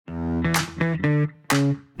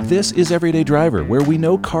This is Everyday Driver, where we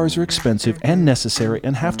know cars are expensive and necessary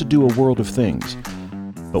and have to do a world of things.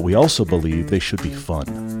 But we also believe they should be fun.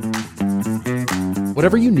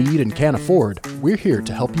 Whatever you need and can't afford, we're here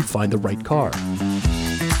to help you find the right car.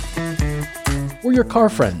 We're your car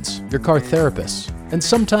friends, your car therapists, and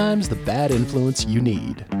sometimes the bad influence you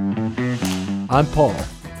need. I'm Paul.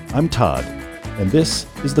 I'm Todd, and this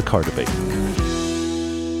is The Car Debate.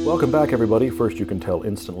 Welcome back, everybody. First, you can tell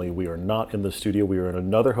instantly we are not in the studio. We are in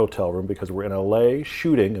another hotel room because we're in LA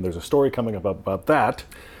shooting, and there's a story coming up about that.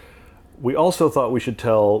 We also thought we should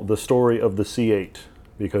tell the story of the C8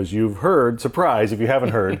 because you've heard, surprise, if you haven't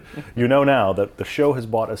heard, you know now that the show has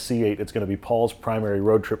bought a C8. It's going to be Paul's primary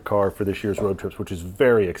road trip car for this year's road trips, which is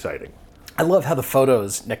very exciting. I love how the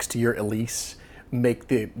photos next to your Elise make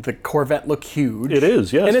the Corvette look huge. It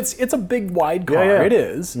is, yes. And it's a big, wide car. Yeah. It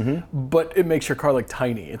is. Mm-hmm. But it makes your car look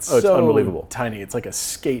tiny. It's so unbelievable. Tiny. It's like a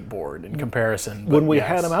skateboard in comparison. When we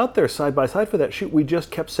had them out there side by side for that shoot, we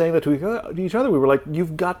just kept saying that to each other. We were like,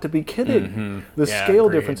 you've got to be kidding. Mm-hmm. The scale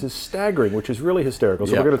difference is staggering, which is really hysterical.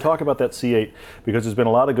 So we're going to talk about that C8 because there's been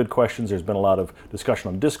a lot of good questions. There's been a lot of discussion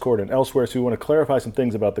on Discord and elsewhere. So we want to clarify some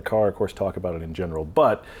things about the car, of course, talk about it in general.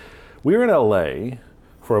 But we were in LA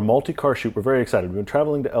for a multi-car shoot. We're very excited. We've been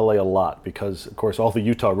traveling to LA a lot because, of course, all the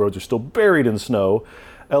Utah roads are still buried in snow.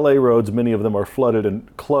 LA roads, many of them are flooded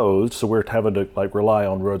and closed, so we're having to rely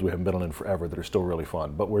on roads we haven't been on in forever that are still really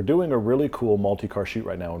fun. But we're doing a really cool multi-car shoot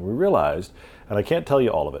right now, and we realized, and I can't tell you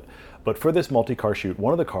all of it, but for this multi-car shoot,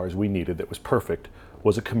 one of the cars we needed that was perfect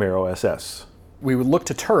was a Camaro SS. We would look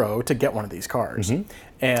to Turo to get one of these cars,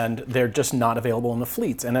 and they're just not available in the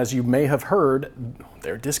fleets. And as you may have heard,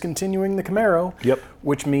 they're discontinuing the Camaro,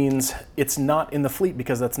 which means it's not in the fleet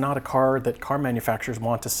because that's not a car that car manufacturers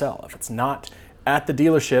want to sell. If it's not at the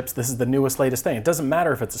dealerships, this is the newest, latest thing. It doesn't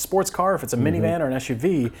matter if it's a sports car, if it's a minivan or an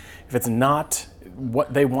SUV, if it's not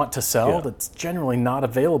what they want to sell, that's generally not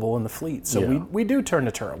available in the fleet. So we do turn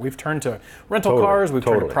to Turo. We've turned to rental cars, we've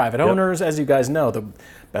turned to private owners. As you guys know, the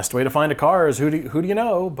best way to find a car is who do you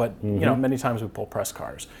know, but you know, many times we pull press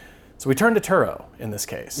cars. So we turned to Turo in this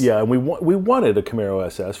case. Yeah, and we wanted a Camaro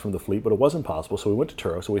SS from the fleet, but it wasn't possible, so we went to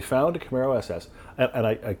Turo. So we found a Camaro SS, and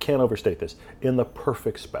I can't overstate this, in the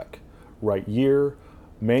perfect spec. Right year,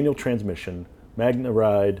 manual transmission, Magna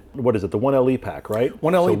Ride, what is it, the 1LE pack, right?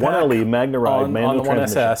 1LE pack. 1LE, Magna Ride, manual on the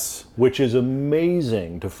transmission. 1SS. Which is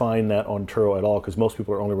amazing to find that on Turo at all, because most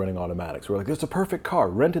people are only renting automatics. We're like, it's a perfect car.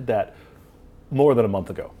 Rented that more than a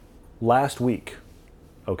month ago. Last week,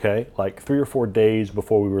 okay, like 3 or 4 days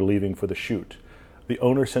before we were leaving for the shoot, the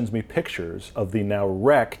owner sends me pictures of the now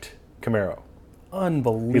wrecked Camaro.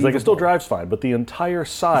 Unbelievable. He's like, it still drives fine, but the entire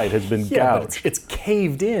side has been gouged. But it's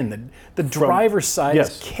caved in. The driver's side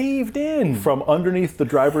is caved in. From underneath the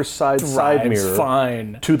driver's side mirror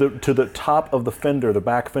fine. to the top of the fender, the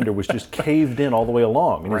back fender was just caved in all the way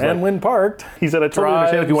along. And ran when parked. He said, I totally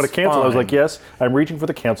understand if you want to cancel. Fine. I was like, yes, I'm reaching for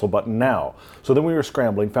the cancel button now. So then we were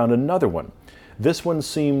scrambling, found another one. This one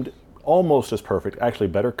seemed almost as perfect, actually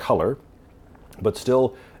better color, but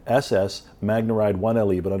still SS, Magna Ride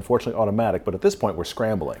 1LE, but unfortunately automatic. But at this point, we're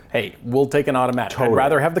scrambling. Hey, we'll take an automatic. Totally. I'd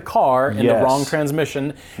rather have the car in the wrong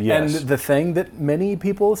transmission. Yes. And the thing that many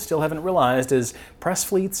people still haven't realized is press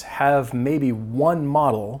fleets have maybe one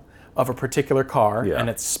model of a particular car, and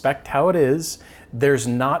it's spec'd how it is. There's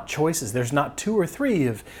not choices. There's not 2 or 3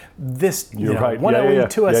 of this, 1LE,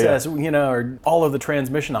 2SS, or all of the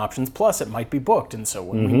transmission options. Plus, it might be booked. And so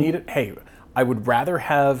when we need it, hey, I would rather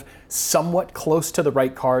have somewhat close to the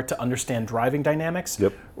right car to understand driving dynamics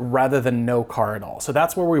rather than no car at all. So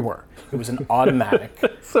that's where we were. It was an automatic.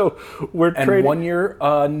 So we're trading. And 1 year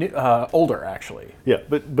older, actually. Yeah,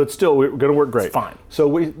 but still, we're going to work great. It's fine. So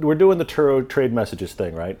we're doing the Turo trade messages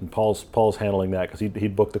thing, right? And Paul's handling that because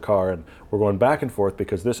he'd booked the car, and we're going back and forth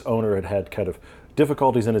because this owner had kind of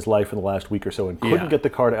difficulties in his life in the last week or so and couldn't get the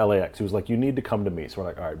car to LAX. He was like, you need to come to me. So we're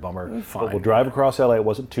like, all right, bummer. Fine. But we'll drive across LA. It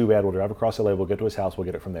wasn't too bad. We'll drive across LA. We'll get to his house. We'll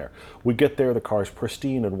get it from there. We get there. The car's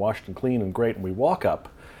pristine and washed and clean and great. And we walk up,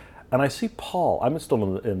 and I see Paul. I'm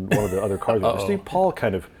still in one of the other cars. I see Paul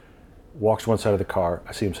kind of walks to one side of the car.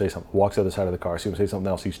 I see him say something. Walks to the other side of the car. I see him say something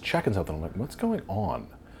else. He's checking something. I'm like, what's going on?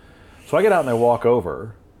 So I get out and I walk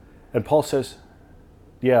over, and Paul says,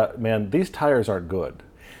 yeah, man, these tires aren't good.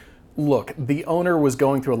 Look, the owner was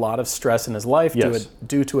going through a lot of stress in his life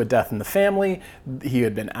due to a death in the family. He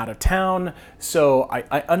had been out of town. So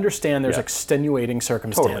I understand there's extenuating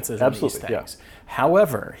circumstances in these things.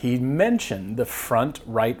 However, he mentioned the front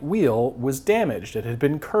right wheel was damaged. It had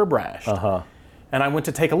been curb rashed. And I went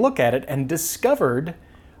to take a look at it and discovered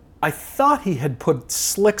I thought he had put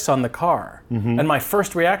slicks on the car. And my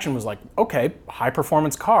first reaction was like, okay, high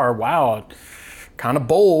performance car, wow. kind of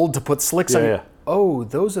bold to put slicks on. Yeah. Oh,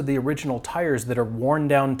 those are the original tires that are worn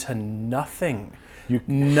down to nothing.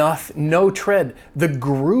 No tread. The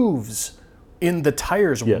grooves in the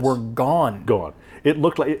tires were gone. Gone. It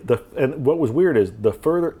looked like and what was weird is the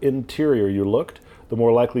further interior you looked, the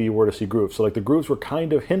more likely you were to see grooves. So like the grooves were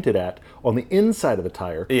kind of hinted at on the inside of the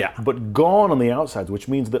tire, but gone on the outsides, which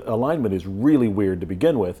means that alignment is really weird to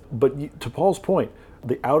begin with. But to Paul's point,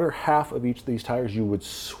 the outer half of each of these tires, you would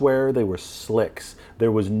swear they were slicks.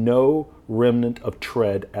 There was no remnant of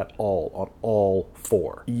tread at all on all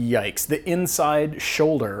four. Yikes. The inside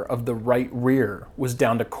shoulder of the right rear was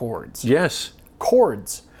down to cords. Yes.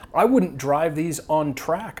 Cords. I wouldn't drive these on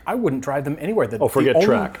track. I wouldn't drive them anywhere. Forget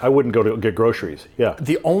track. I wouldn't go to get groceries. Yeah.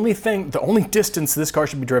 The only distance this car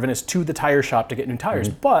should be driven is to the tire shop to get new tires.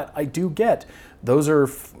 But I do get, those are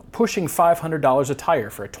pushing $500 a tire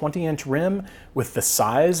for a 20-inch rim with the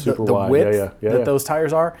size, the width that those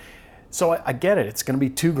tires are. So I get it. It's going to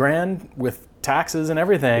be $2,000 with taxes and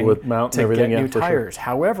everything with mount and everything, get new tires. Sure.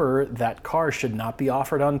 However, that car should not be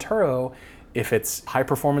offered on Turo if it's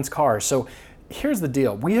high-performance cars. So here's the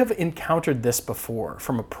deal. We have encountered this before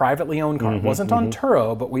from a privately owned car. It wasn't on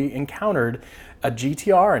Turo, but we encountered a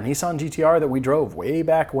GTR, a Nissan GTR that we drove way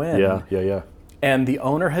back when. Yeah. And the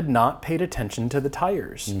owner had not paid attention to the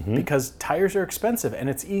tires because tires are expensive, and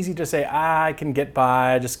it's easy to say, I can get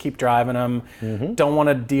by, just keep driving them. Don't want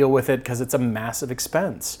to deal with it because it's a massive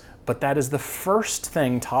expense. But that is the first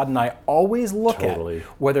thing Todd and I always look at,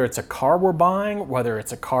 whether it's a car we're buying, whether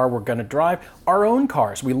it's a car we're going to drive, our own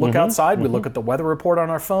cars. We look outside, we look at the weather report on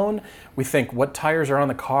our phone, we think, what tires are on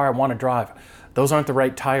the car I want to drive? Those aren't the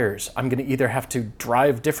right tires. I'm going to either have to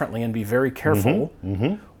drive differently and be very careful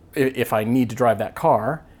if I need to drive that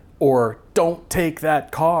car, or don't take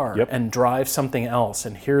that car and drive something else.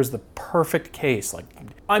 And here's the perfect case. Like,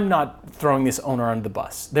 I'm not throwing this owner under the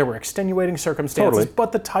bus. There were extenuating circumstances,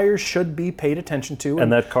 but the tires should be paid attention to.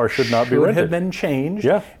 And that car should not be rented. Should have been changed.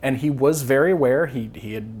 Yeah. And he was very aware.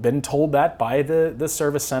 He had been told that by the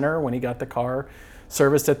service center when he got the car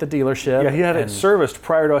serviced at the dealership. Yeah, he had it serviced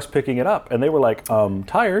prior to us picking it up. And they were like,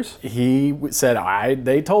 tires? He said,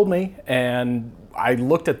 they told me, and I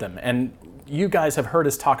looked at them. And you guys have heard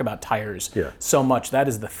us talk about tires so much. That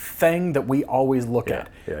is the thing that we always look at.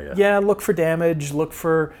 Yeah, look for damage, look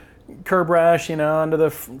for curb rash, under the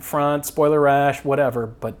front, spoiler rash, whatever.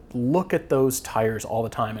 But look at those tires all the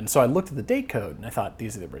time. And so I looked at the date code, and I thought,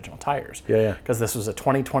 these are the original tires. Because this was a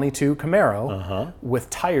 2022 Camaro with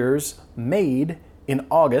tires made in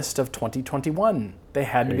August of 2021. They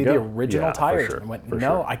had to be the original tires. Sure. And I went,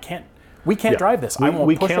 I can't. We can't drive this.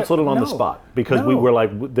 We canceled it on the spot because we were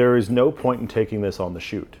like, there is no point in taking this on the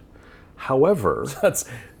shoot. However, that's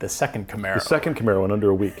the second Camaro. The second Camaro in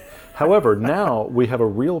under a week. However, now we have a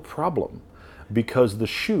real problem because the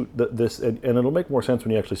shoot, and it'll make more sense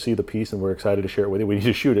when you actually see the piece, and we're excited to share it with you. We need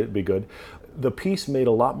to shoot it, it'd be good. The piece made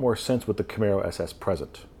a lot more sense with the Camaro SS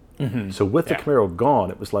present. So with the Camaro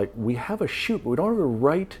gone, it was like, we have a shoot, but we don't have a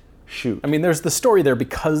right shoot. I mean, there's the story there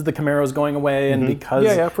because the Camaro's going away and because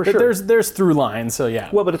for sure. There's through lines, so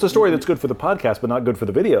Well, but it's a story that's good for the podcast, but not good for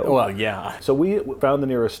the video. Well, yeah. So we found the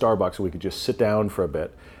nearest Starbucks so we could just sit down for a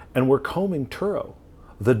bit, and we're combing Turo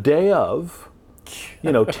the day of,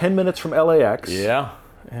 10 minutes from LAX.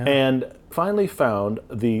 And finally found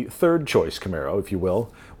the third choice Camaro, if you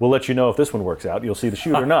will. We'll let you know if this one works out. You'll see the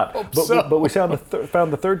shoot or not. But we found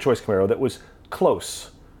the third choice Camaro that was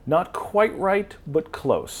close. Not quite right, but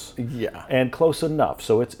close. And close enough.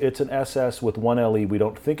 So it's an SS with one LE. We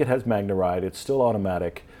don't think it has Magna Ride. It's still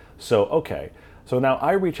automatic. So, okay. So now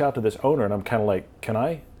I reach out to this owner, and I'm kind of like, can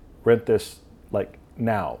I rent this, like,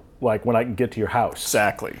 now? Like, when I can get to your house?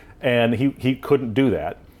 Exactly. And he couldn't do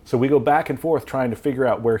that. So we go back and forth trying to figure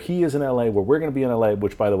out where he is in LA, where we're going to be in LA,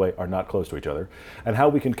 which, by the way, are not close to each other, and how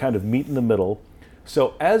we can kind of meet in the middle.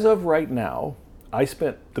 So as of right now, I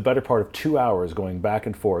spent the better part of 2 hours going back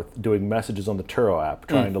and forth doing messages on the Turo app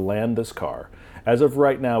trying to land this car. As of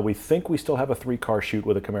right now, we think we still have a 3-car shoot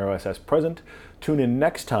with a Camaro SS present. Tune in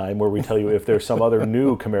next time where we tell you if there's some other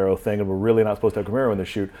new Camaro thing and we're really not supposed to have Camaro in the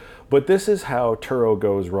shoot. But this is how Turo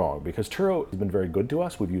goes wrong, because Turo has been very good to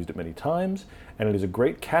us. We've used it many times, and it is a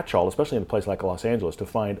great catch-all, especially in a place like Los Angeles, to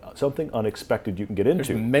find something unexpected you can get into.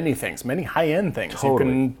 There's many things, many high-end things. Totally. You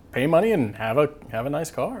can pay money and have a nice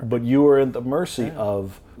car. But you are at the mercy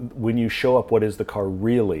of when you show up, what is the car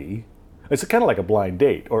really? It's kind of like a blind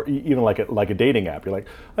date, or even like a dating app. You're like,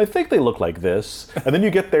 I think they look like this. And then you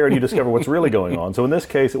get there and you discover what's really going on. So in this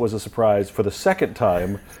case, it was a surprise for the second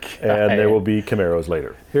time, and there will be Camaros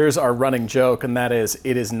later. Here's our running joke, and that is,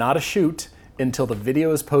 it is not a shoot. until the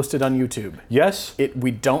video is posted on YouTube. Yes.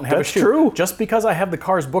 We don't have a shoot. That's true. Just because I have the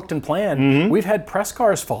cars booked and planned, we've had press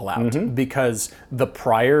cars fall out because the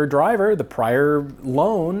prior driver, the prior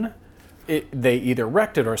loan, they either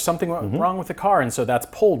wrecked it or something went wrong with the car, and so that's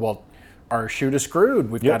pulled. Well, our shoot is screwed.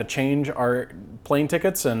 We've got to change our plane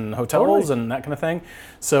tickets and hotels and that kind of thing.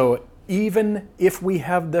 So even if we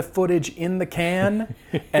have the footage in the can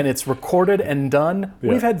and it's recorded and done,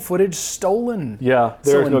 we've had footage stolen. Yeah,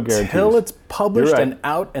 there's no guarantees. Until it's published and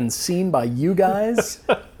out and seen by you guys,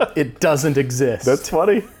 it doesn't exist. That's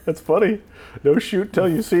funny. That's funny. No shoot till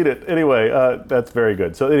you've seen it. Anyway, that's very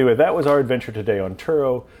good. So anyway, that was our adventure today on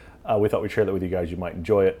Turo. We thought we'd share that with you guys. You might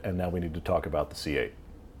enjoy it. And now we need to talk about the C8.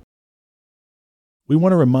 We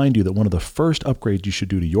want to remind you that one of the first upgrades you should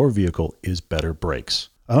do to your vehicle is better brakes.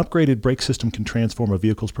 An upgraded brake system can transform a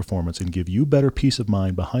vehicle's performance and give you better peace of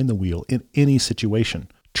mind behind the wheel in any situation.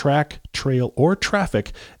 Track, trail, or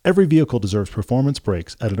traffic, every vehicle deserves performance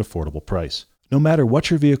brakes at an affordable price. No matter what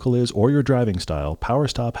your vehicle is or your driving style,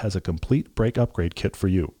 PowerStop has a complete brake upgrade kit for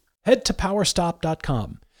you. Head to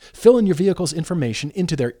powerstop.com. Fill in your vehicle's information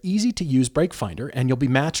into their easy-to-use brake finder, and you'll be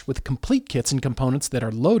matched with complete kits and components that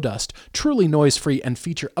are low-dust, truly noise-free, and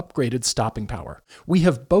feature upgraded stopping power. We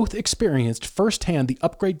have both experienced firsthand the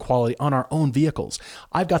upgrade quality on our own vehicles.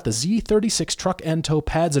 I've got the Z36 truck end toe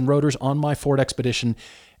pads and rotors on my Ford Expedition,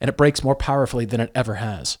 and it brakes more powerfully than it ever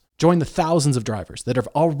has. Join the thousands of drivers that have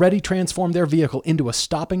already transformed their vehicle into a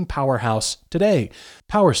stopping powerhouse today.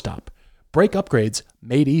 PowerStop. Brake upgrades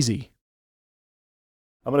made easy.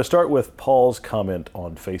 I'm going to start with Paul's comment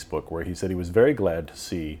on Facebook where he said he was very glad to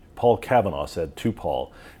see, Paul Kavanaugh said to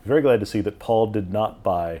Paul, very glad to see that Paul did not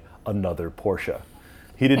buy another Porsche.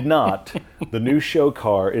 He did not. The new show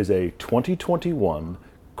car is a 2021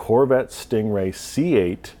 Corvette Stingray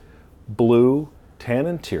C8, blue, tan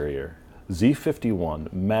interior,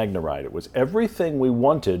 Z51 Magna-Ride. It was everything we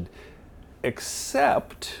wanted,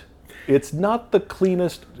 except it's not the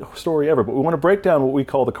cleanest story ever, but we want to break down what we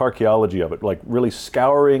call the Carchaeology of it, like really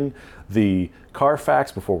scouring the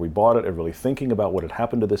Carfax before we bought it and really thinking about what had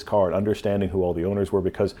happened to this car and understanding who all the owners were.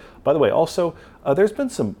 Because, by the way, also, there's been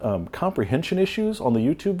some comprehension issues on the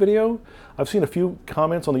YouTube video. I've seen a few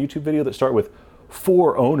comments on the YouTube video that start with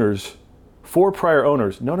 4 owners, 4 prior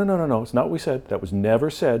owners. No, it's not what we said. That was never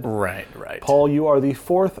said. Right. Paul, you are the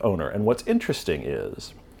 4th owner. And what's interesting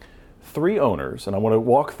is 3 owners, and I want to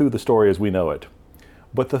walk through the story as we know it,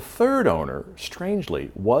 but the 3rd owner,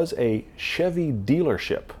 strangely, was a Chevy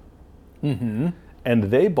dealership. And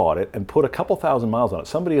they bought it and put a couple thousand miles on it.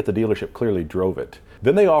 Somebody at the dealership clearly drove it.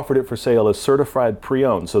 Then they offered it for sale as certified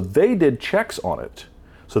pre-owned. So they did checks on it.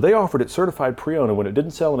 So they offered it certified pre-owned, and when it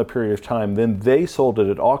didn't sell in a period of time, then they sold it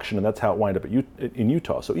at auction, and that's how it wound up in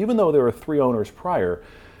Utah. So even though there were 3 owners prior,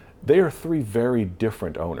 they are 3 very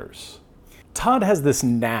different owners. Todd has this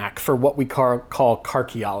knack for what we call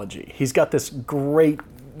Carchaeology. He's got this great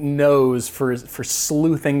nose for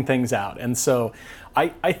sleuthing things out. And so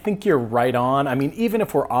I think you're right on. I mean, even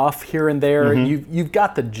if we're off here and there, you've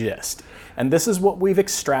got the gist. And this is what we've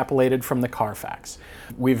extrapolated from the Carfax.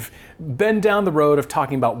 We've been down the road of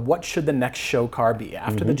talking about what should the next show car be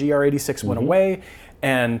after the GR86 went away.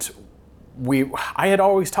 And I had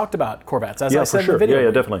always talked about Corvettes, as I said in the video.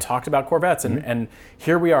 Yeah, definitely. Talked about Corvettes, and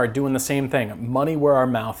here we are doing the same thing. Money where our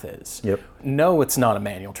mouth is. No, it's not a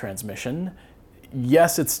manual transmission.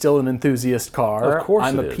 Yes, it's still an enthusiast car. Of course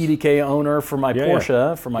I'm a PDK owner for my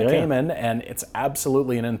Porsche, for my Cayman, and it's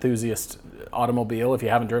absolutely an enthusiast automobile. If you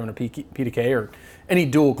haven't driven a PDK or any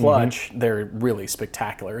dual clutch, they're really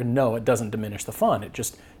spectacular. And no, it doesn't diminish the fun. It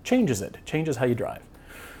just changes it. It changes how you drive.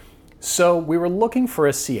 So we were looking for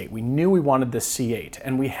a C8. We knew we wanted this C8,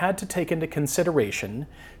 and we had to take into consideration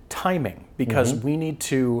timing because we need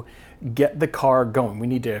to get the car going. We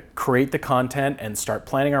need to create the content and start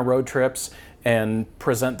planning our road trips and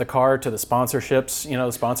present the car to the sponsorships,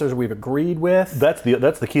 the sponsors we've agreed with. That's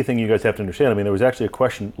the key thing you guys have to understand. I mean, there was actually a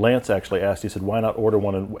question Lance actually asked. He said, why not order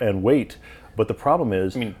one and wait? But the problem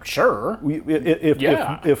is, sure.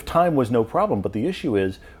 If time was no problem, but the issue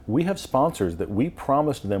is we have sponsors that we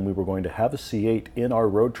promised them we were going to have a C8 in our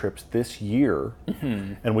road trips this year,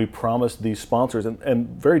 and we promised these sponsors, and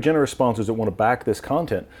very generous sponsors that want to back this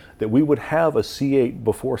content, that we would have a C8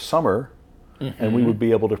 before summer, and we would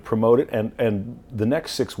be able to promote it, and the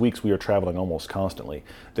next 6 weeks we are traveling almost constantly,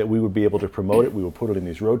 that we would be able to promote it, we would put it in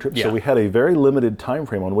these road trips. So we had a very limited time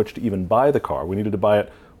frame on which to even buy the car. We needed to buy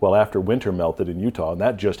it well, after winter melted in Utah, and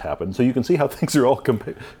that just happened. So you can see how things are all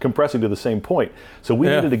compressing to the same point. So we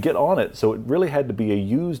needed to get on it. So it really had to be a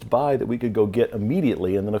used buy that we could go get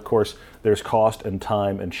immediately. And then, of course, there's cost and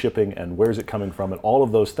time and shipping and where's it coming from and all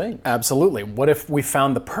of those things. Absolutely. What if we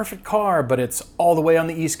found the perfect car, but it's all the way on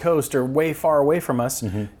the East Coast or way far away from us?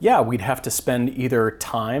 Yeah, we'd have to spend either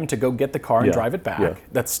time to go get the car and drive it back.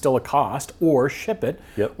 That's still a cost, or ship it,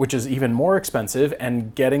 which is even more expensive,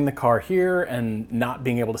 and getting the car here and not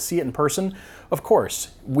being able to see it in person. Of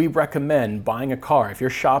course, we recommend buying a car. If you're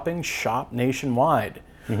shopping, shop nationwide.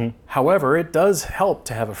 However, it does help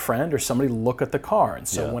to have a friend or somebody look at the car. And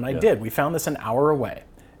so when I did, we found this an hour away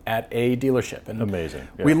at a dealership. And amazing.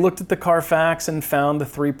 We looked at the Carfax and found the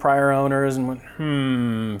 3 prior owners and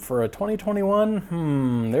went, for a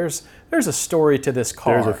 2021, there's a story to this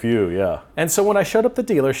car. There's a few, yeah. And so when I showed up at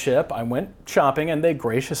the dealership, I went shopping and they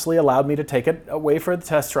graciously allowed me to take it away for the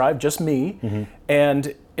test drive, just me.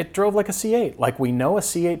 And it drove like a C8, like we know a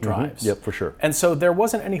C8 drives. Yep, for sure. And so there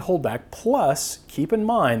wasn't any holdback. Plus, keep in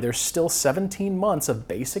mind, there's still 17 months of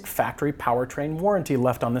basic factory powertrain warranty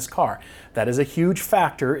left on this car. That is a huge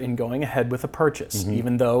factor in going ahead with a purchase,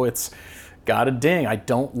 even though it's got a ding. I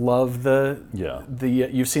don't love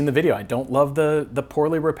you've seen the video, I don't love the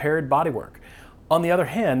poorly repaired bodywork. On the other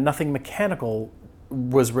hand, nothing mechanical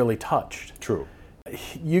was really touched. True.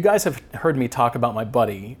 You guys have heard me talk about my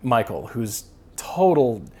buddy, Michael, who's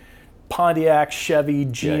total Pontiac, Chevy,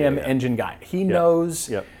 GM engine guy. He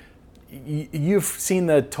knows. You've seen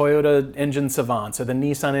the Toyota engine savants or the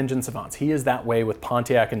Nissan engine savants. He is that way with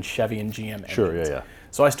Pontiac and Chevy and GM engines. Sure,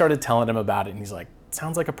 So I started telling him about it, and he's like,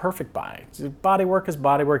 sounds like a perfect buy. Bodywork is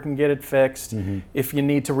bodywork, and get it fixed. If you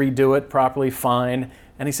need to redo it properly, fine.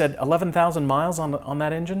 And he said, 11,000 miles on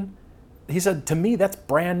that engine? He said, to me, that's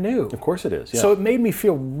brand new. Of course it is. So it made me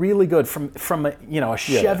feel really good from a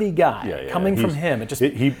Chevy guy coming from him.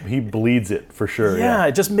 He bleeds it for sure.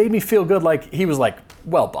 It just made me feel good. Like he was like,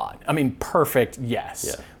 well bought. I mean, perfect.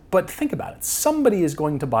 Yes. But think about it. Somebody is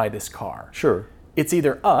going to buy this car. Sure. It's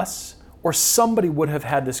either us or somebody would have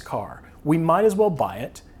had this car. We might as well buy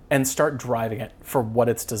it and start driving it for what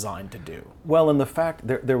it's designed to do. Well, and the fact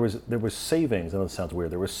there was savings, I know this sounds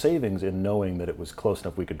weird, there was savings in knowing that it was close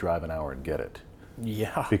enough we could drive an hour and get it.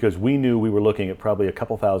 Yeah. Because we knew we were looking at probably a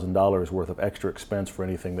couple $1,000s worth of extra expense for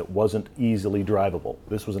anything that wasn't easily drivable.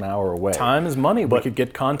 This was an hour away. Time is money. We could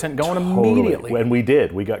get content going immediately. And we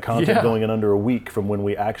did. We got content going in under a week from when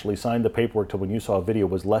we actually signed the paperwork to when you saw a video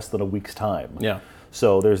was less than a week's time. Yeah.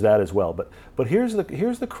 So there's that as well. But here's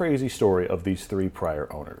the crazy story of these 3 prior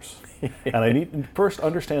owners. And I need to first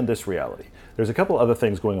understand this reality. There's a couple other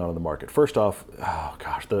things going on in the market. First off, oh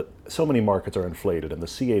gosh, so many markets are inflated, and the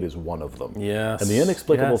C8 is one of them. Yes. And the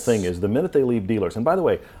inexplicable thing is the minute they leave dealers, and by the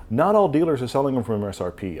way, not all dealers are selling them from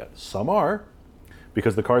MSRP yet. Some are,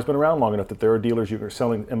 because the car's been around long enough that there are dealers you are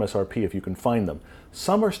selling MSRP if you can find them.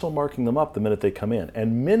 Some are still marking them up the minute they come in,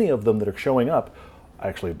 and many of them that are showing up,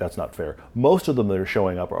 actually, that's not fair. Most of them that are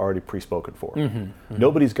showing up are already pre-spoken for.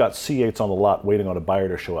 Nobody's got C8s on the lot waiting on a buyer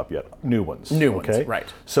to show up yet. New ones. Ones,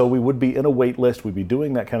 right. So we would be in a wait list. We'd be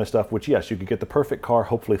doing that kind of stuff, which, yes, you could get the perfect car,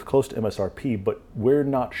 hopefully close to MSRP, but we're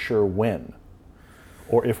not sure when.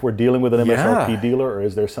 Or if we're dealing with an MSRP dealer, or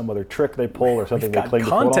is there some other trick they pull or something they claim to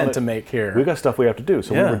put on it. We've got content to make here. We've got stuff we have to do.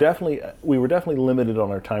 So we were definitely limited on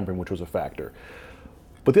our time frame, which was a factor.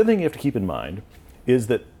 But the other thing you have to keep in mind is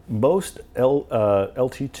that most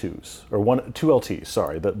LT2s, or 2 LTs,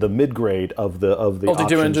 sorry, the mid-grade of the LT2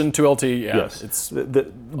 options, engine, 2 LT, yes, it's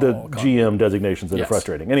the GM designations that are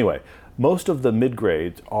frustrating. Anyway, most of the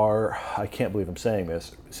mid-grades are, I can't believe I'm saying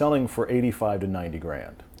this, selling for 85 to 90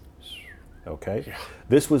 grand. Okay,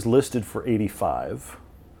 this was listed for 85.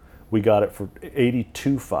 We got it for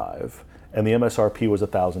 82.5, and the MSRP was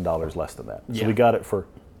 $1,000 less than that. So we got it for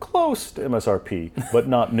close to MSRP, but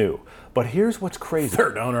not new. But here's what's crazy.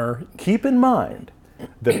 Third owner. Keep in mind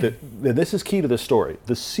that this is key to this story.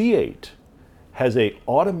 The C8 has a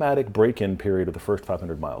automatic break-in period of the first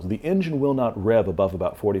 500 miles. The engine will not rev above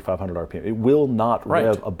about 4,500 RPM. It will not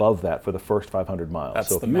rev above that for the first 500 miles. That's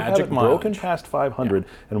so the if you magic have it mileage. broken past 500,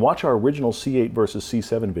 and watch our original C8 versus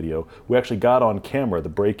C7 video, we actually got on camera the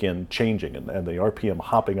break-in changing and the RPM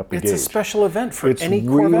hopping up the gauge. It's a special event for any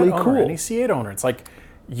Corvette owner, any C8 owner. It's like,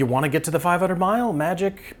 you want to get to the 500-mile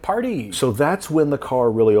magic party. So that's when the car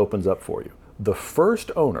really opens up for you. The first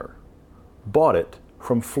owner bought it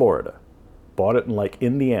from Florida, bought it in like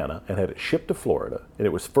Indiana, and had it shipped to Florida, and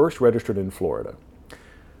it was first registered in Florida.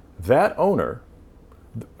 That owner,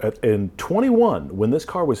 in 21, when this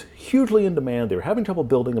car was hugely in demand, they were having trouble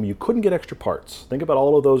building them, you couldn't get extra parts. Think about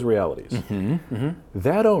all of those realities.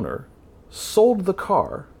 That owner sold the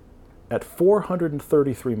car at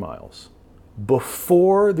 433 miles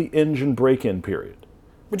before the engine break-in period.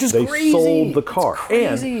 Which is they crazy. sold the car. It's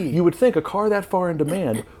crazy. And you would think a car that far in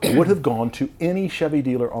demand would have gone to any Chevy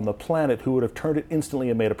dealer on the planet who would have turned it instantly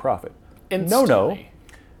and made a profit. Instantly. No.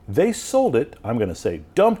 They sold it, I'm going to say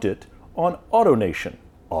dumped it, on AutoNation.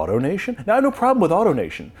 AutoNation? Now, I have no problem with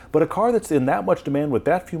AutoNation, but a car that's in that much demand with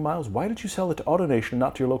that few miles, why did you sell it to AutoNation and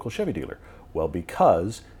not to your local Chevy dealer? Well,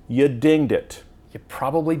 because you dinged it. You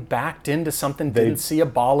probably backed into something, didn't see a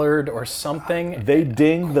bollard or something. They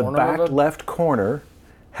dinged the back left corner,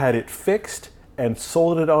 had it fixed, and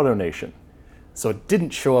sold it at AutoNation. So it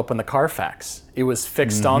didn't show up on the Carfax. It was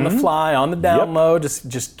fixed on the fly, on the down low,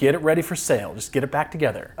 just get it ready for sale. Just get it back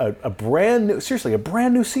together. A brand new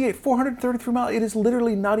C8, 433 miles. It is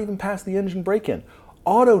literally not even past the engine break-in.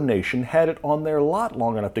 AutoNation had it on their lot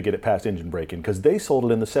long enough to get it past engine break-in because they sold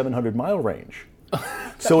it in the 700-mile range.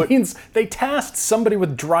 So it means they tasked somebody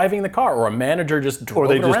with driving the car, or a manager just drove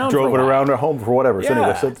it around. Or they just drove it around their home for whatever. Yeah.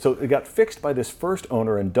 So anyway, so it got fixed by this first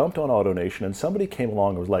owner and dumped on AutoNation, and somebody came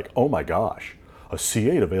along and was like, oh my gosh, a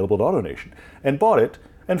C8 available at AutoNation, and bought it,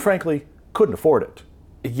 and frankly, couldn't afford it.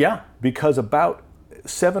 Yeah. Because about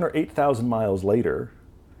 7,000 or 8,000 miles later,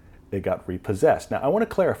 it got repossessed. Now, I want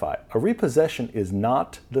to clarify, a repossession is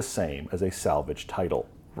not the same as a salvage title.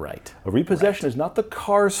 Right. A repossession is not the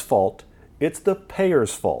car's fault, it's the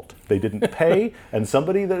payer's fault. They didn't pay, and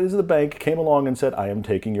somebody that is the bank came along and said, I am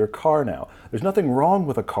taking your car now. There's nothing wrong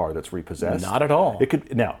with a car that's repossessed. Not at all.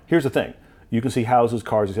 Now, here's the thing. You can see houses,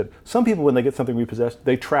 cars, you said. Some people, when they get something repossessed,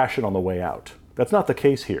 they trash it on the way out. That's not the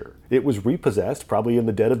case here. It was repossessed, probably in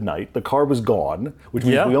the dead of night. The car was gone, which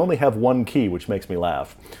means we only have one key, which makes me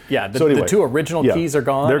laugh. Yeah, the two original keys are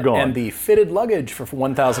gone. They're gone. And the fitted luggage for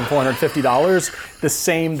 $1,450, the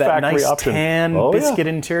same, that Factory nice option. tan biscuit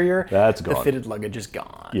interior. That's gone. The fitted luggage is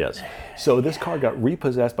gone. Yes. So this car got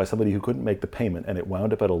repossessed by somebody who couldn't make the payment, and it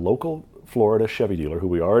wound up at a local Florida Chevy dealer, who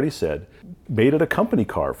we already said, made it a company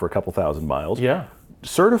car for a couple thousand miles. Yeah.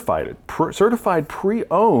 Certified it, certified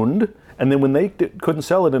pre-owned, and then when they couldn't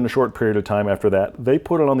sell it in a short period of time after that, they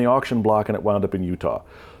put it on the auction block and it wound up in Utah.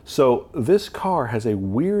 So this car has a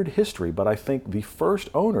weird history, but I think the first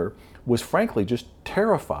owner was frankly just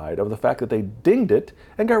terrified of the fact that they dinged it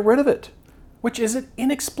and got rid of it. Which is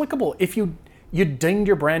inexplicable. If you dinged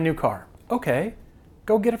your brand new car, okay,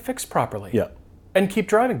 go get it fixed properly. Yeah. And keep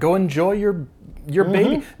driving. Go enjoy your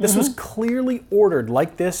baby. This was clearly ordered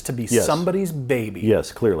like this to be somebody's baby.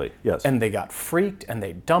 Yes, clearly, yes. And they got freaked and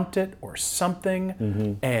they dumped it or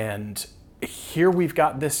something. And here we've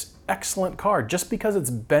got this excellent car. Just because it's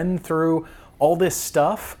been through all this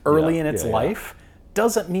stuff early in its life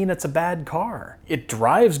doesn't mean it's a bad car. It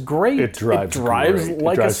drives great. It drives great.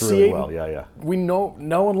 Like it drives a really C8. well. Yeah. We know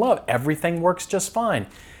and love. Everything works just fine.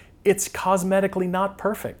 It's cosmetically not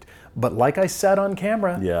perfect. But like I said on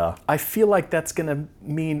camera, I feel like that's going to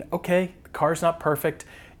mean, okay, the car's not perfect.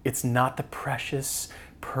 It's not the precious,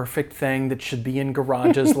 perfect thing that should be in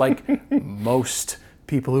garages like most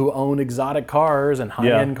people who own exotic cars and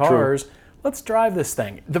high-end cars. True. Let's drive this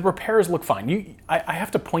thing. The repairs look fine. I have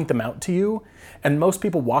to point them out to you, and most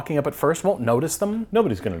people walking up at first won't notice them.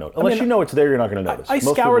 Nobody's going to notice. Unless you know it's there, you're not going to notice. I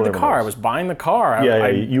scoured the car. I was buying the car.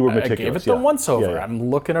 You were meticulous. I gave it the once-over. I'm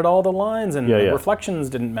looking at all the lines, and the reflections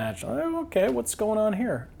didn't match. Okay, what's going on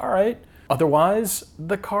here? All right. Otherwise,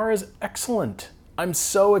 the car is excellent. I'm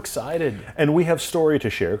so excited. And we have story to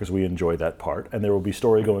share because we enjoy that part, and there will be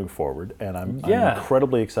story going forward. And I'm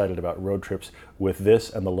incredibly excited about road trips with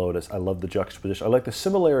this and the Lotus. I love the juxtaposition. I like the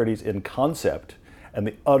similarities in concept and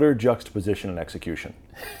the utter juxtaposition in execution.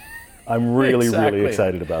 I'm really, really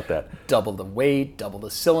excited about that. Double the weight, double the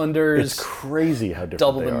cylinders. It's crazy how different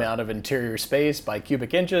double the amount of interior space by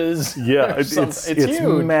cubic inches. Yeah, it's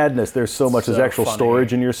huge. Madness. There's so much. There's actual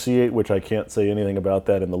storage in your C8, which I can't say anything about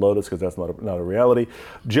that in the Lotus because that's not a reality.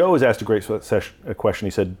 Joe has asked a great question.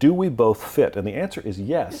 He said, do we both fit? And the answer is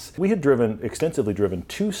yes. We had extensively driven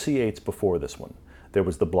two C8s before this one. There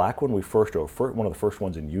was the black one we first drove, one of the first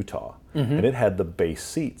ones in Utah, and it had the base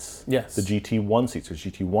seats. Yes. The GT1 seats. There's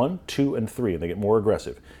GT1, 2, and 3, and they get more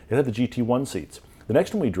aggressive. It had the GT1 seats. The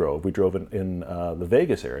next one we drove in the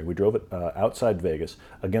Vegas area. We drove it outside Vegas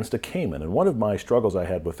against a Cayman, and one of my struggles I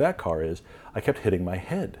had with that car is I kept hitting my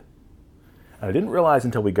head. And I didn't realize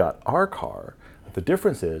until we got our car that the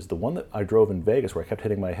difference is the one that I drove in Vegas where I kept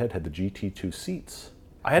hitting my head had the GT2 seats.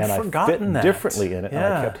 I had forgotten that. I fit differently in it,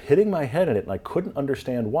 and I kept hitting my head in it, and I couldn't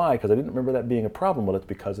understand why, because I didn't remember that being a problem. Well, it's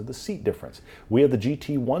because of the seat difference. We have the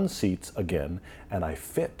GT1 seats again, and I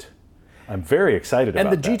fit. I'm very excited about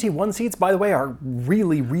that. And the GT1 seats, by the way, are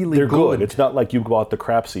really, really They're good. good. It's not like you bought the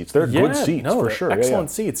crap seats. They're good seats, for sure. Excellent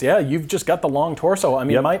seats. Yeah, you've just got the long torso. I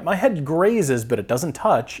mean, my head grazes, but it doesn't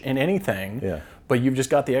touch in anything. Yeah. But you've just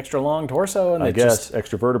got the extra long torso. And I guess,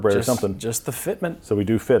 extra vertebrae or something. Just the fitment. So we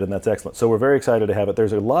do fit, and that's excellent. So we're very excited to have it.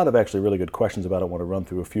 There's a lot of actually really good questions about it. I want to run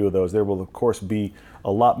through a few of those. There will, of course, be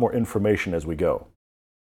a lot more information as we go.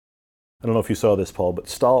 I don't know if you saw this, Paul, but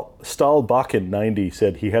Stahlbakken90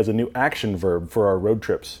 said he has a new action verb for our road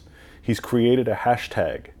trips. He's created a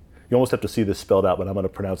hashtag. You almost have to see this spelled out, but I'm going to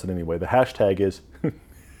pronounce it anyway. The hashtag is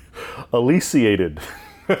Eliseceighted.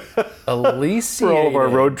 Eliseceighted. For all of our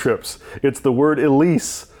road trips. It's the word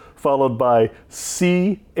Elise followed by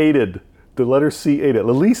C-ated. The letter C-ated.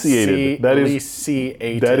 Eliseceighted.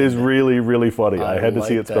 Eliseceighted. That is really, really funny. I had to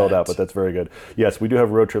see it spelled that. out, but that's very good. Yes, we do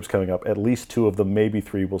have road trips coming up. At least 2 of them, maybe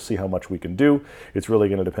 3. We'll see how much we can do. It's really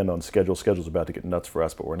going to depend on schedule. Schedule's about to get nuts for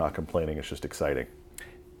us, but we're not complaining. It's just exciting.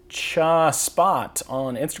 Cha Spot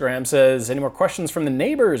on Instagram says, any more questions from the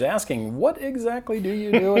neighbors asking, what exactly do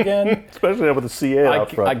you do again? Especially with the CA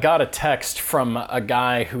out front. I got a text from a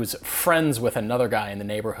guy who's friends with another guy in the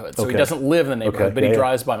neighborhood. So he doesn't live in the neighborhood, but he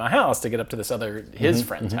drives by my house to get up to this other, his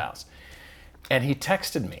friend's house. And he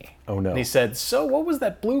texted me. Oh, no. And he said, so what was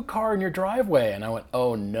that blue car in your driveway? And I went,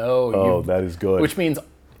 oh, no. Oh, that is good. Which means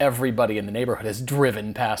everybody in the neighborhood has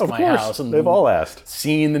driven past my house and they've all asked,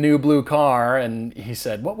 seen the new blue car. And he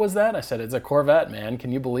said, what was that? I said, it's a Corvette, man.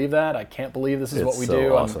 Can you believe that? I can't believe this is what we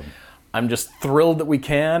do. Awesome. I'm just thrilled that we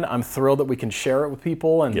can. I'm thrilled that we can share it with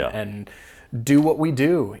people and do what we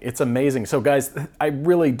do. It's amazing. So guys, I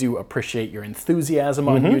really do appreciate your enthusiasm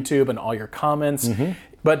on YouTube and all your comments.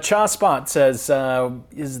 But Cha Spot says,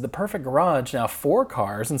 is the perfect garage now 4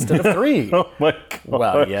 cars instead of 3? Oh my God.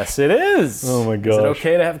 Well, yes it is. Oh my gosh. Is it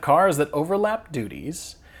okay to have cars that overlap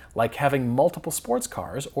duties, like having multiple sports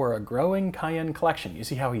cars or a growing Cayenne collection? You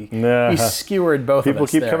see how he skewered both of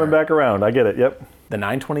us. People keep coming back around. I get it. Yep. The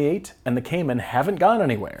 928 and the Cayman haven't gone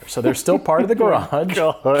anywhere, so they're still part of the garage.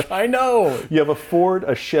 I know. You have a Ford,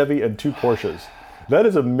 a Chevy, and 2 Porsches. That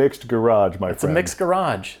is a mixed garage, my friend. It's a mixed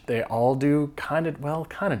garage. They all do kind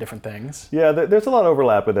of different things. Yeah, there's a lot of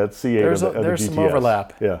overlap in that C8 There's and the some GTS.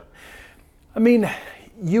 overlap. Yeah. I mean,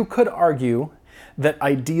 you could argue that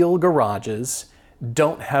ideal garages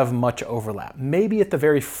don't have much overlap. Maybe at the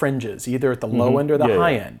very fringes, either at the low end or the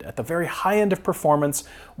high end. At the very high end of performance,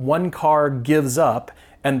 one car gives up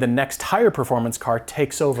and the next higher performance car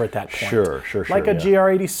takes over at that point. Sure. Like a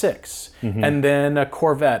GR86. And then a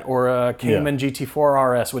Corvette or a Cayman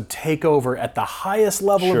GT4 RS would take over at the highest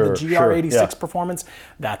level of the GR86 performance.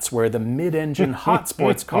 That's where the mid-engine hot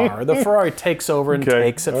sports car, the Ferrari, takes over and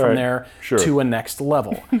takes it from there to a next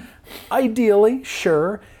level. Ideally,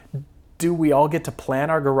 sure. Do we all get to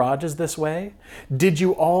plan our garages this way? Did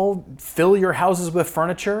you all fill your houses with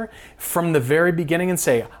furniture from the very beginning and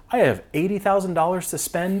say, I have $80,000 to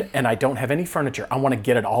spend and I don't have any furniture. I want to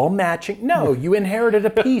get it all matching. No, you inherited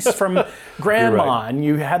a piece from grandma and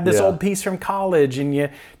you had this old piece from college and you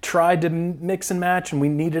tried to mix and match and we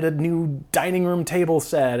needed a new dining room table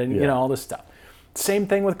set and you know all this stuff. Same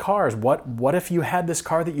thing with cars. What if you had this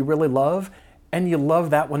car that you really love and you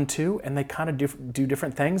love that one too and they kind of do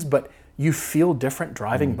different things, but you feel different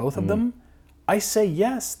driving both of them? I say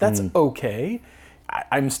yes, that's okay.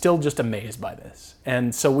 I'm still just amazed by this.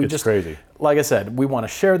 And so we it's crazy. Like I said, we want to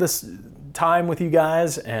share this time with you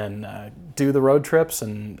guys and do the road trips.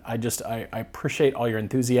 And I appreciate all your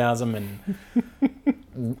enthusiasm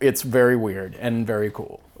and it's very weird and very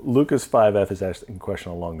cool. Lucas5F is asking a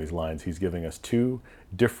question along these lines. He's giving us 2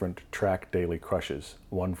 different track daily crushes,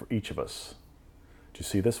 one for each of us. Do you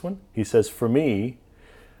see this one? He says, for me,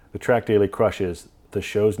 the track daily crush is the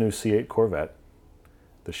show's new C8 Corvette,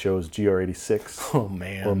 the show's GR86,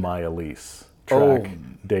 or my Elise. Track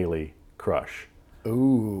daily crush.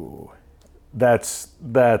 Ooh. That's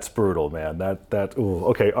brutal, man.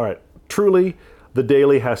 Okay, all right. Truly, the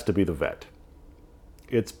daily has to be the Vet.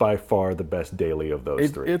 It's by far the best daily of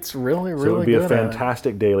those 3. It's really, really good. So it would be a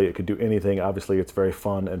fantastic daily. It could do anything. Obviously, it's very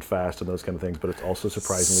fun and fast and those kind of things, but it's also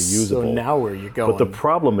surprisingly usable. So now where are you going? But the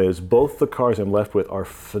problem is both the cars I'm left with are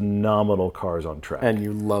phenomenal cars on track. And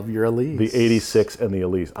you love your Elise. The 86 and the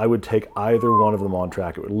Elise. I would take either one of them on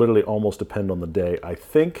track. It would literally almost depend on the day. I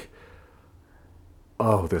think,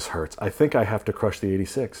 oh, this hurts. I think I have to crush the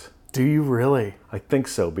 86. Do you really? I think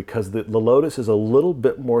so, because the Lotus is a little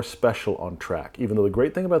bit more special on track, even though the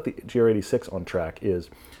great thing about the GR86 on track is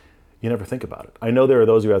you never think about it. I know there are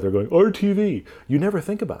those of you out there going, RTV. You never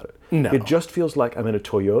think about it. No. It just feels like I'm in a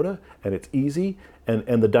Toyota, and it's easy,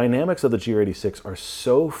 and the dynamics of the GR86 are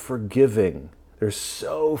so forgiving. They're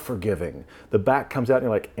so forgiving. The back comes out, and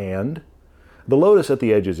you're like, and? The Lotus at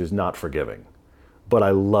the edges is not forgiving, but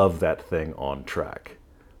I love that thing on track.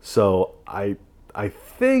 So I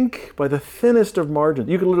think by the thinnest of margins,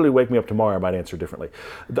 you could literally wake me up tomorrow, I might answer differently.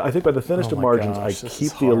 I think by the thinnest of margins, I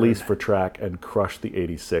keep the Elise for track and crush the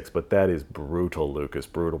 86, but that is brutal, Lucas,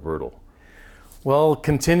 brutal. Well,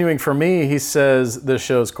 continuing for me, he says this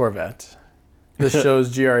shows Corvette. This shows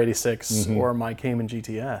GR86 or my Cayman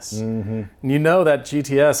GTS. And you know that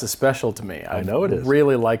GTS is special to me. I know it is. I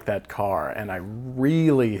really like that car, and I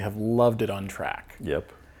really have loved it on track.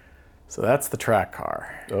 Yep. So that's the track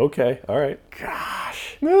car. Okay, all right.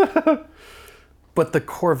 Gosh. But the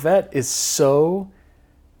Corvette is so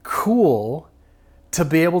cool to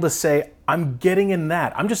be able to say, I'm getting in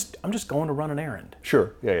that. I'm just going to run an errand.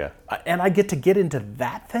 Sure, yeah. And I get to get into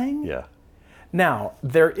that thing? Yeah. Now,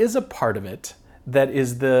 there is a part of it that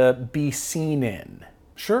is the be seen in.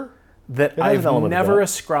 Sure. That I've never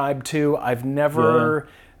ascribed to. I've never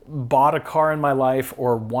bought a car in my life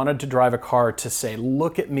or wanted to drive a car to say,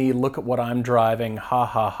 look at me, look at what I'm driving, ha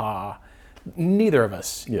ha ha. Neither of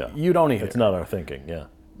us. Yeah. You don't either. It's not our thinking, yeah.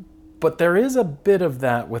 But there is a bit of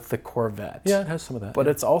that with the Corvette. Yeah, it has some of that. But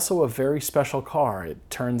it's also a very special car. It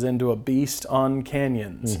turns into a beast on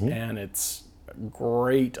canyons, and it's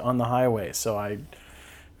great on the highway. So I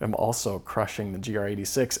am also crushing the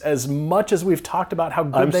GR86 as much as we've talked about how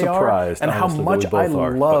good they are and how much I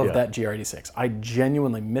love that GR86. I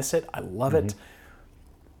genuinely miss it. I love it.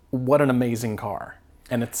 What an amazing car.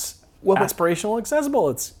 And it's aspirational, accessible.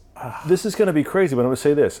 It's This is going to be crazy, but I'm going to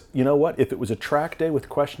say this. You know what? If it was a track day with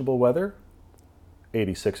questionable weather,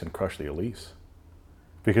 86 and crush the Elise.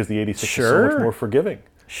 Because the 86 is so much more forgiving.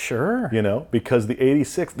 Sure. You know, because the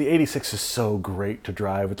 86 is so great to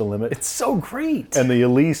drive at the limit. It's so great. And the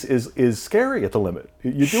Elise is scary at the limit.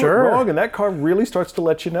 You do it wrong, and that car really starts to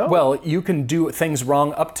let you know. Well, you can do things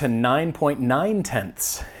wrong up to 9.9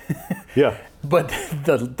 tenths. Yeah. But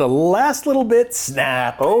the last little bit,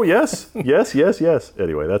 snap. Oh, yes. Yes.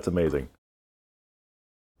 Anyway, that's amazing.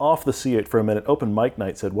 Off the C8 for a minute, Open Mic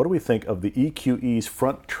Night said, what do we think of the EQE's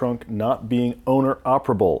front trunk not being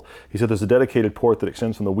owner-operable? He said there's a dedicated port that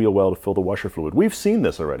extends from the wheel well to fill the washer fluid. We've seen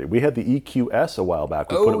this already. We had the EQS a while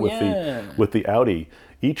back. We put it with the Audi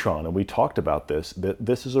e-tron, and we talked about this.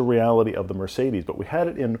 This is a reality of the Mercedes, but we had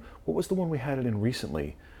it in, what was the one we had it in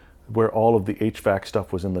recently? Where all of the HVAC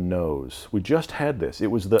stuff was in the nose. We just had this. It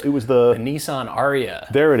was the Nissan Aria.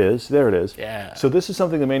 There it is. Yeah. So this is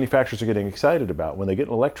something the manufacturers are getting excited about. When they get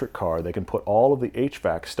an electric car, they can put all of the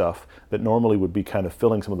HVAC stuff that normally would be kind of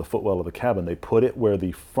filling some of the footwell of the cabin. They put it where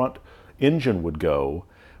the front engine would go,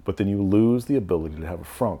 but then you lose the ability to have a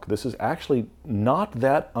frunk. This is actually not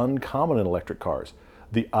that uncommon in electric cars.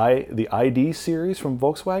 The ID series from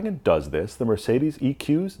Volkswagen does this. The Mercedes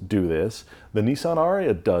EQs do this. The Nissan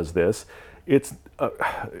Aria does this. It's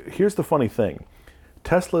here's the funny thing.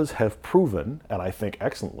 Teslas have proven, and I think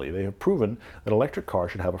excellently, they have proven that electric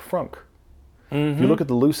cars should have a frunk. If you look at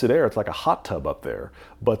the Lucid Air, it's like a hot tub up there.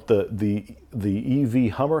 But the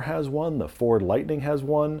EV Hummer has one. The Ford Lightning has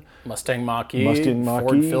one. Mustang Mach-E.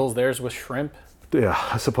 Ford fills theirs with shrimp.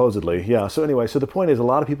 Yeah, supposedly. Yeah. So anyway, so the point is a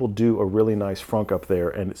lot of people do a really nice frunk up there.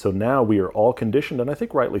 And so now we are all conditioned, and I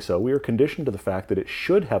think rightly so, we are conditioned to the fact that it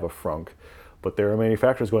should have a frunk. But there are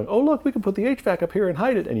manufacturers going, oh, look, we can put the HVAC up here and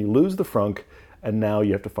hide it. And you lose the frunk, and now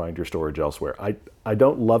you have to find your storage elsewhere. I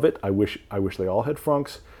don't love it. I wish they all had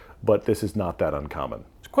frunks, but this is not that uncommon.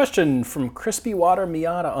 Question from Crispy Water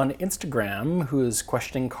Miata on Instagram, who is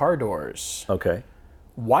questioning car doors. Okay.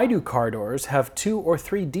 Why do car doors have 2 or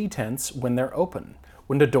 3 detents when they're open?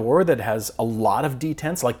 Wouldn't a door that has a lot of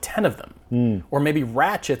detents, like 10 of them, or maybe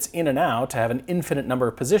ratchets in and out to have an infinite number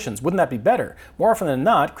of positions, wouldn't that be better? More often than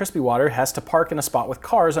not, Crispy Water has to park in a spot with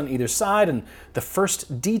cars on either side, and the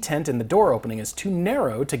first detent in the door opening is too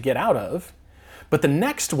narrow to get out of, but the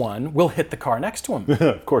next one will hit the car next to him.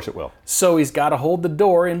 Of course it will. So he's got to hold the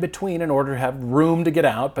door in between in order to have room to get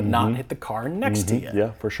out, but not hit the car next to you.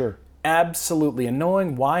 Yeah, for sure. Absolutely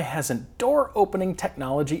annoying. Why hasn't door opening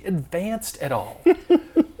technology advanced at all?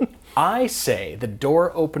 I say the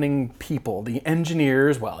door opening people, the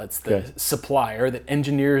engineers, well, it's the supplier that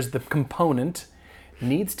engineers the component,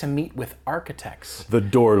 needs to meet with architects. The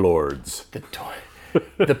door lords.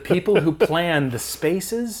 The people who plan the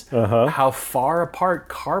spaces, how far apart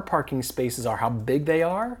car parking spaces are, how big they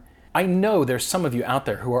are. I know there's some of you out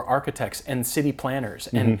there who are architects and city planners,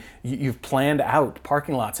 and you've planned out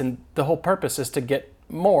parking lots, and the whole purpose is to get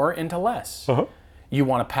more into less. You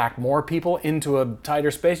want to pack more people into a tighter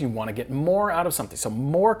space, you want to get more out of something. So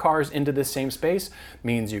more cars into this same space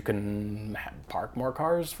means you can park more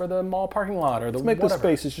cars for the mall parking lot or the Let's make the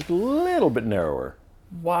spaces just a little bit narrower.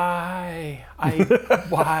 Why?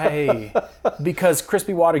 Why? Because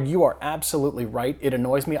Crispy Water, you are absolutely right. It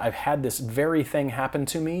annoys me. I've had this very thing happen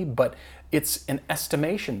to me, but it's an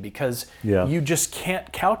estimation because you just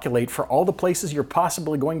can't calculate for all the places you're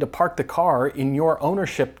possibly going to park the car in your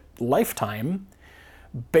ownership lifetime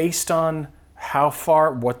based on how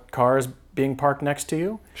far, what car is being parked next to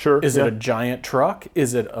you. Sure. Is it a giant truck?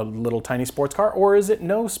 Is it a little tiny sports car? Or is it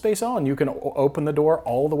no space on? You can open the door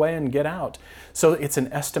all the way and get out. So it's an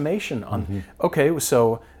estimation on, okay,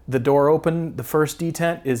 so the door open, the first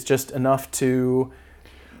detent is just enough to...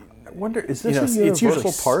 I wonder, is this a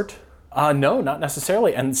universal part? No, not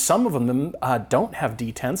necessarily. And some of them don't have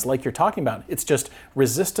detents like you're talking about. It's just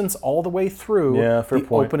resistance all the way through the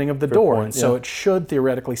opening of the door. And so it should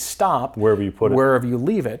theoretically stop wherever you put it. Wherever you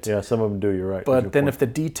leave it. Yeah, some of them do, you're right. But then if the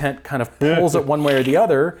detent kind of pulls it one way or the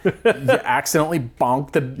other, you accidentally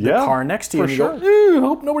bonk the car next to you. And you go, ooh,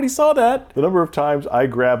 hope nobody saw that. The number of times I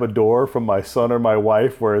grab a door from my son or my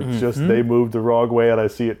wife where it's just they moved the wrong way and I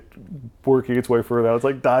see it working its way further out. It's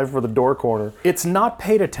like dive for the door corner. It's not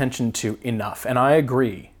paid attention to enough, and I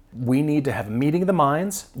agree. We need to have a meeting of the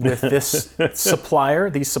minds with this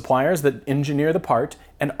supplier, these suppliers that engineer the part,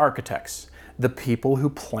 and architects. The people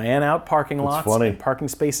who plan out parking lots and parking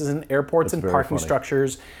spaces in airports and parking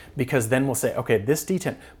structures, because then we'll say, okay, this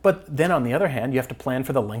detent. But then on the other hand, you have to plan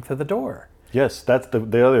for the length of the door. Yes, that's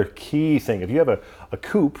the other key thing. If you have a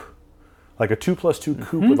coupe, like a 2+2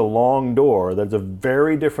 coupe with a long door, that's a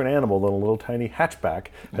very different animal than a little tiny hatchback.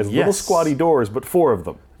 Has little squatty doors, but 4 of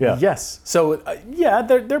them. Yeah. Yes. So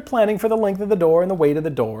they're planning for the length of the door and the weight of the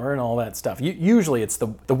door and all that stuff. Usually it's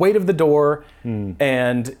the weight of the door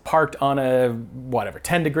and parked on a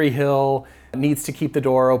 10-degree hill. Needs to keep the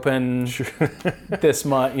door open this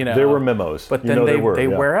much. There were memos, but then they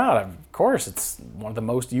wear out. Of course, it's one of the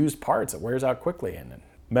most used parts. It wears out quickly. And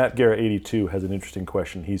Matt Guerra 82 has an interesting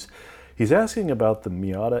question. He's asking about the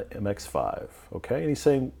Miata MX-5, okay? And he's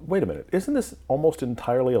saying, wait a minute, isn't this almost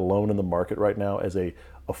entirely alone in the market right now as a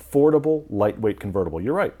affordable, lightweight convertible?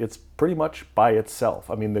 You're right, it's pretty much by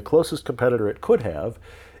itself. I mean, the closest competitor it could have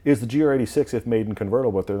is the GR86 if made in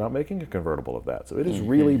convertible, but they're not making a convertible of that. So it is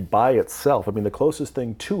really by itself. I mean, the closest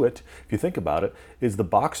thing to it, if you think about it, is the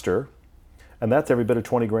Boxster, and that's every bit of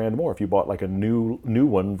 20 grand more. If you bought like a new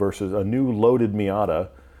one versus a new loaded Miata,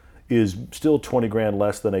 is still 20 grand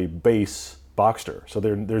less than a base Boxster. So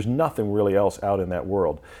there's nothing really else out in that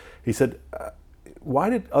world. He said, why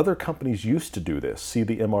did other companies used to do this? See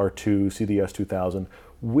the MR2, see the S2000.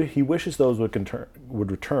 He wishes those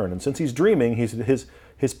would return. And since he's dreaming,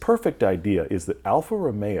 his perfect idea is that Alfa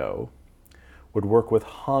Romeo would work with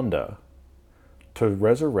Honda to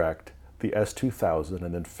resurrect the S2000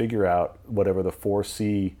 and then figure out whatever the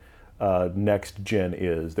 4C next gen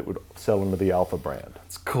is that would sell under the Alfa brand.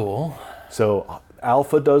 It's cool. So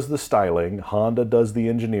Alfa does the styling, Honda does the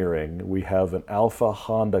engineering. We have an Alfa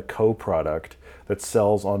Honda co-product that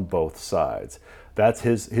sells on both sides. That's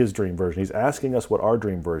his dream version. He's asking us what our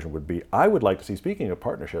dream version would be. I would like to see, speaking of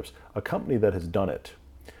partnerships, a company that has done it.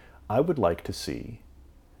 I would like to see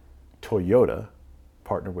Toyota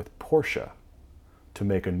partner with Porsche to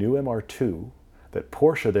make a new MR2 that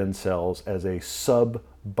Porsche then sells as a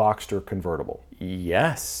sub-Boxster convertible.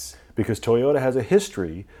 Yes. Because Toyota has a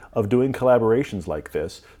history of doing collaborations like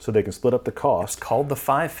this so they can split up the cost. It's called the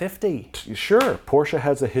 550. Sure. Porsche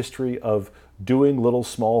has a history of doing little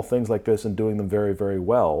small things like this and doing them very, very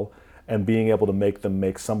well and being able to make them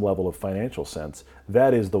make some level of financial sense.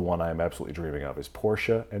 That is the one I'm absolutely dreaming of, is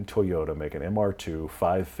Porsche and Toyota make an MR2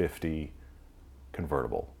 550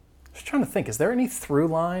 convertible. I was trying to think, is there any through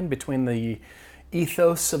line between the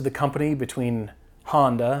ethos of the company, between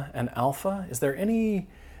Honda and Alfa? Is there any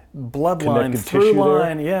bloodline, through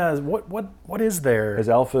line? Yeah, what is there? Has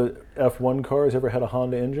Alfa F1 cars ever had a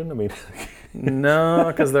Honda engine? I mean, no,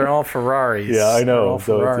 because they're all Ferraris. Yeah, I know. They're all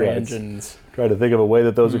Ferrari engines. Try to think of a way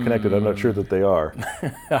that those are connected. I'm not sure that they are.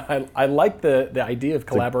 I like the idea of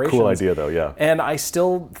collaboration. Cool idea, though. Yeah. And I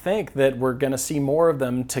still think that we're going to see more of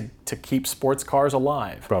them to keep sports cars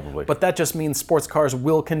alive. Probably. But that just means sports cars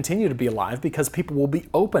will continue to be alive because people will be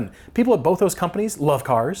open. People at both those companies love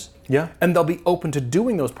cars. Yeah. And they'll be open to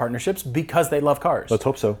doing those partnerships because they love cars. Let's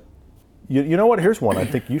hope so. You know what? Here's one I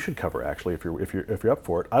think you should cover, actually, if you're up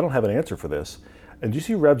for it. I don't have an answer for this. And do you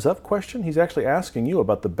see Reb's up question? He's actually asking you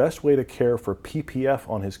about the best way to care for PPF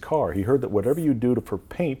on his car. He heard that whatever you do for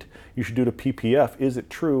paint, you should do to PPF. Is it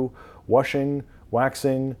true? Washing,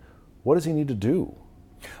 waxing, what does he need to do?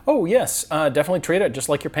 Oh, yes. Definitely treat it just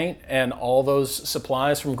like your paint, and all those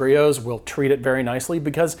supplies from Griot's will treat it very nicely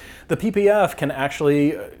because the PPF can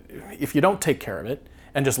actually, if you don't take care of it,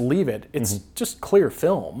 and just leave it, it's just clear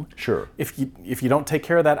film. Sure. If you don't take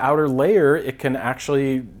care of that outer layer, it can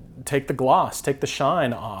actually take the gloss, take the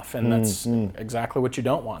shine off, and that's exactly what you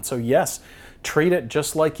don't want. So yes, treat it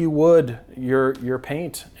just like you would your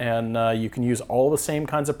paint, and you can use all the same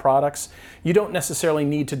kinds of products. You don't necessarily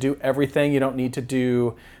need to do everything. You don't need to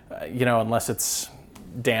do, unless it's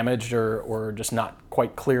damaged or just not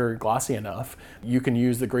quite clear or glossy enough. You can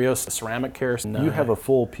use the Griot ceramic care. You have a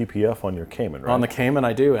full PPF on your Cayman, right? On the Cayman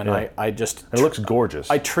I do, and I just... It looks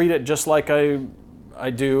gorgeous. I treat it just like I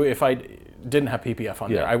do if I didn't have PPF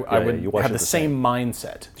on there. I would have the same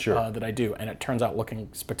mindset that I do, and it turns out looking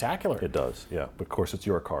spectacular. It does, yeah. But of course, it's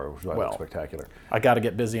your car, which is why it looks spectacular. I got to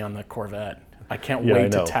get busy on the Corvette. I can't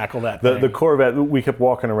wait to tackle that thing. The Corvette, we kept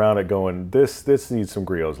walking around it going, this needs some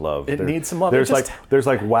Griot's love. It needs some love. There's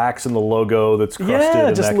like wax in the logo that's crusted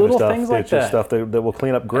and just that little kind of stuff. Things like it's just stuff that will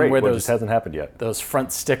clean up great, but it just hasn't happened yet. Those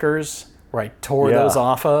front stickers where I tore those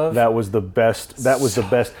off of. That was the best. That was the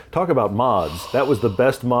best. Talk about mods. That was the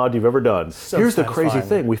best mod you've ever done. Here's the crazy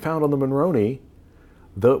thing. We found on the Monroney,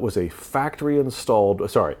 that was a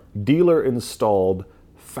dealer installed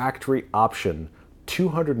factory option,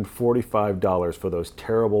 $245 for those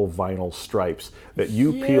terrible vinyl stripes that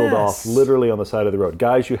you peeled off literally on the side of the road.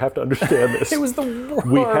 Guys, you have to understand this. It was the worst.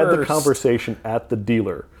 We had the conversation at the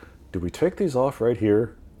dealer. Do we take these off right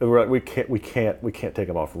here? We can't take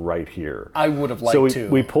them off right here. I would have liked to. So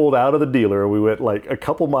we pulled out of the dealer. We went like a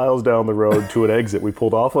couple miles down the road to an exit. We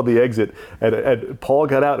pulled off on the exit, and Paul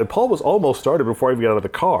got out. And Paul was almost started before I even got out of the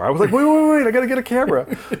car. I was like, wait! I got to get a camera.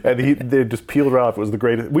 And they just peeled right off. It was the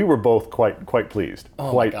greatest. We were both quite pleased.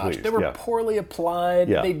 Oh my gosh, they were poorly applied.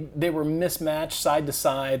 Yeah. They were mismatched side to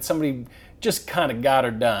side. Somebody just kind of got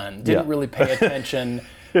her done. Didn't really pay attention.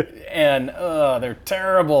 And they're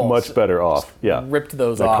terrible. Much better off. Yeah, ripped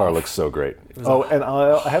those off. That car looks so great. And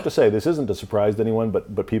I have to say, this isn't a surprise to anyone,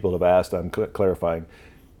 but people have asked. I'm clarifying.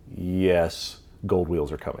 Yes, gold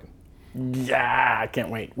wheels are coming. Yeah, I can't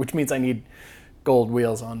wait. Which means I need gold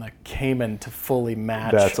wheels on the Cayman to fully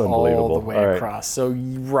match. That's unbelievable. All the way across. So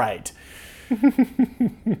right.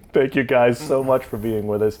 Thank you guys so much for being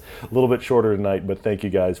with us. A little bit shorter tonight, but thank you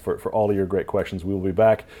guys for all of your great questions. We will be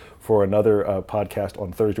back for another podcast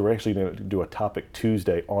on Thursday. We're actually going to do a topic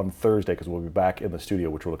Tuesday on Thursday because we'll be back in the studio,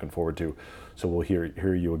 which we're looking forward to. So we'll hear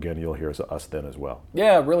you again. You'll hear us then as well.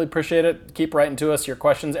 Yeah, really appreciate it. Keep writing to us your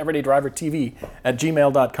questions.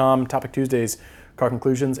 everydaydrivertv@gmail.com. Topic Tuesdays, car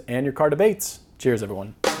conclusions, and your car debates. Cheers,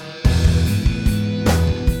 everyone.